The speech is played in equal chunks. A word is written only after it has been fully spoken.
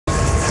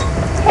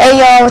Hey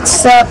yo,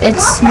 what's up?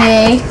 It's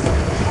me,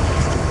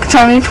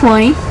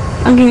 Charming20.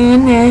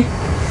 Again,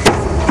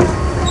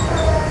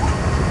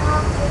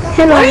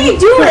 hello. What are you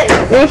doing?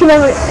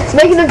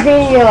 Making a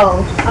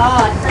video. Oh,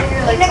 I thought you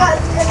were like.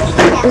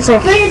 It's like,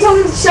 I thought you were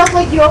telling the shelf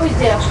like you always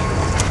do.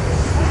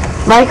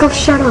 Michael,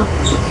 shut up.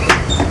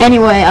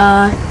 Anyway,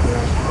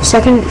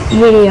 second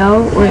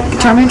video with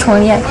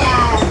Charming20.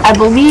 I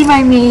believe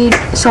I made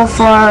so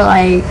far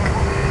like.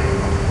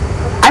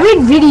 I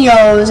made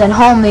videos at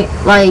home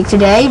like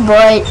today,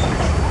 but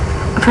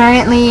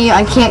apparently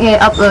I can't get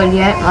it uploaded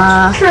yet.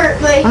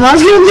 Currently. I'm not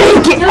gonna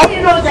make it. You don't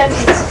even know what that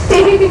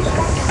means.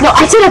 No,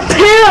 I said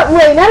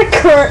apparently, not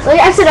currently.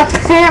 I said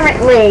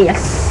apparently.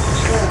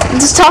 I'm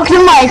just talking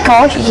to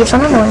Michael. He keeps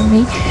on annoying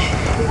me.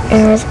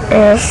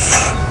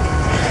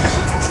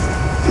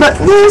 But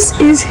this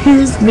is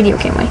his video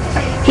camera.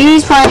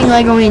 He's playing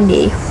Lego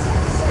Indy.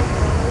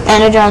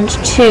 Indiana Jones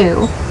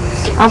 2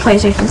 on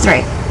PlayStation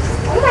 3.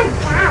 Oh my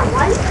god,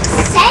 what are you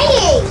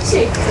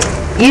saying?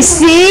 You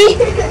see?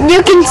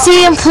 You can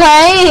see him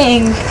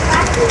playing.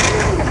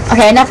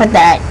 Okay, enough of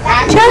that.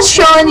 Just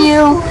showing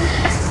you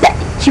that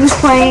he was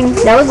playing.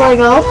 That was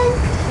Lego.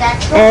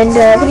 And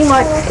pretty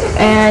much,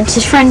 and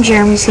his friend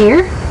Jeremy's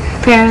here.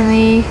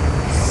 Apparently,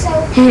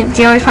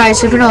 Jeremy's probably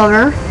sleeping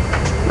over,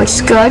 which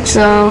is good.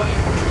 So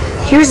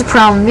here's the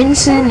problem: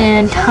 Vincent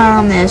and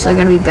Thomas are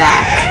gonna be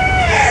back.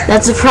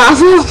 That's the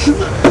problem.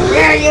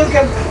 Yeah, you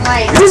can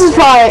play. This is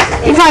probably,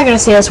 you're probably gonna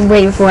see us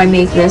way before I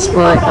make this,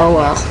 but oh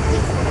well.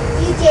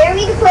 You dare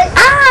me to put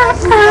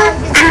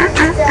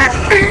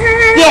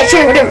Yeah,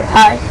 sure, whatever.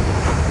 Hi.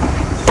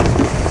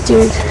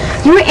 Dude,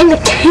 you were in the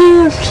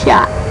cam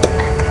shot.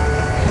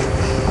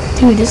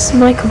 Dude, this is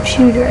my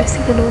computer. I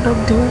think I know what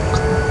I'm doing.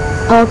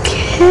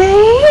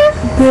 Okay.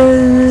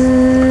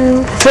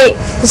 Boom. Wait,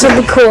 this will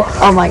be cool.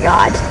 Oh my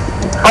god.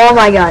 Oh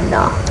my god,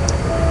 no.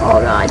 Oh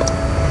god.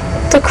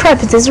 The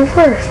crap, it doesn't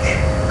work.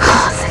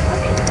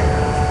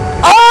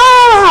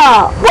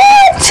 Oh!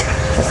 What?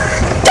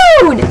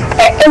 Dude!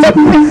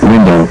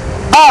 Window.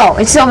 Oh,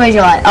 it still made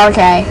you light.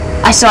 Okay.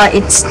 I saw it.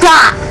 It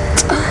stopped.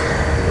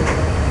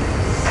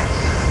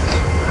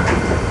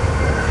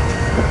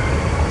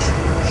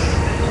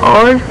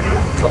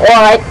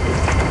 Alright.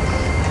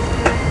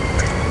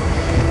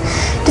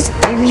 Does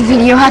every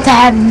video have to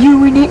have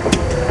you in it?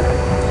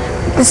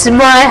 This is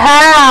my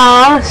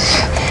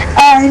house.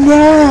 I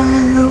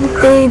know,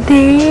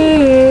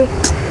 baby.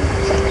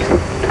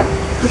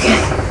 Okay.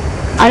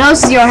 I know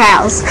this is your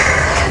house.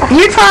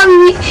 You'd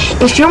probably,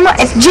 if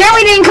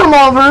Jeremy didn't come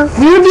over,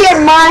 we would be at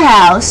my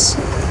house,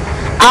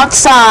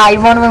 outside,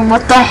 wondering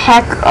what the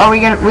heck are we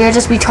gonna. We'll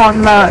just be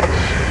talking about.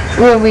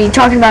 We'll be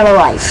talking about our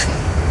life.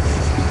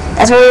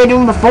 That's what we were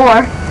doing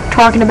before,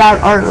 talking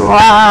about our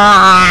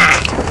life.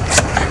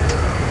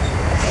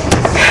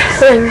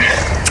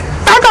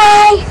 Bye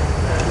bye.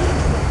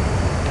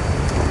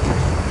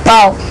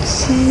 Oh.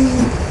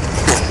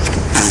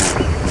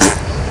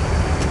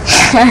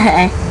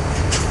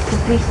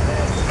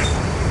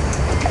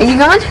 Are you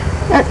gone?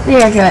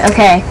 Yeah, good.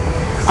 Okay.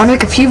 I'll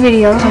make a few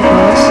videos of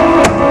this.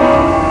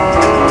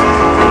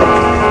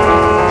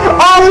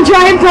 Oh, the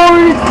giant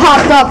boulder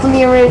popped up from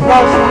the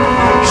original.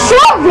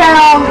 Shut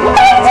down! What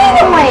are you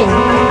doing?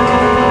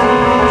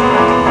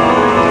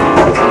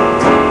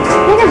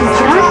 What is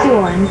John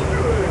doing?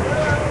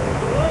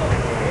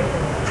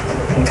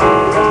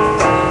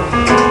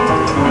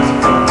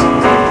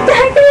 What the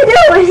heck are you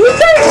doing? He's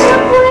trying to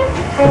jump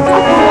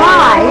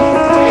Why?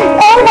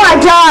 Oh my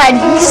god,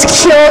 he just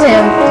killed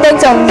him.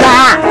 Thanks a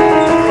lot.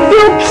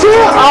 You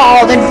killed.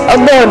 Oh,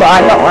 never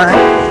mind, don't worry.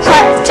 So,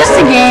 just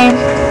a game.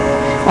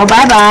 Well,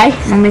 bye bye.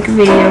 I'll make a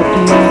video.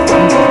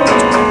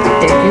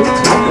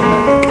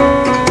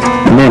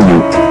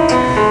 Menu.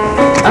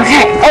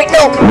 Okay. Wait,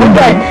 no, we're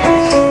done.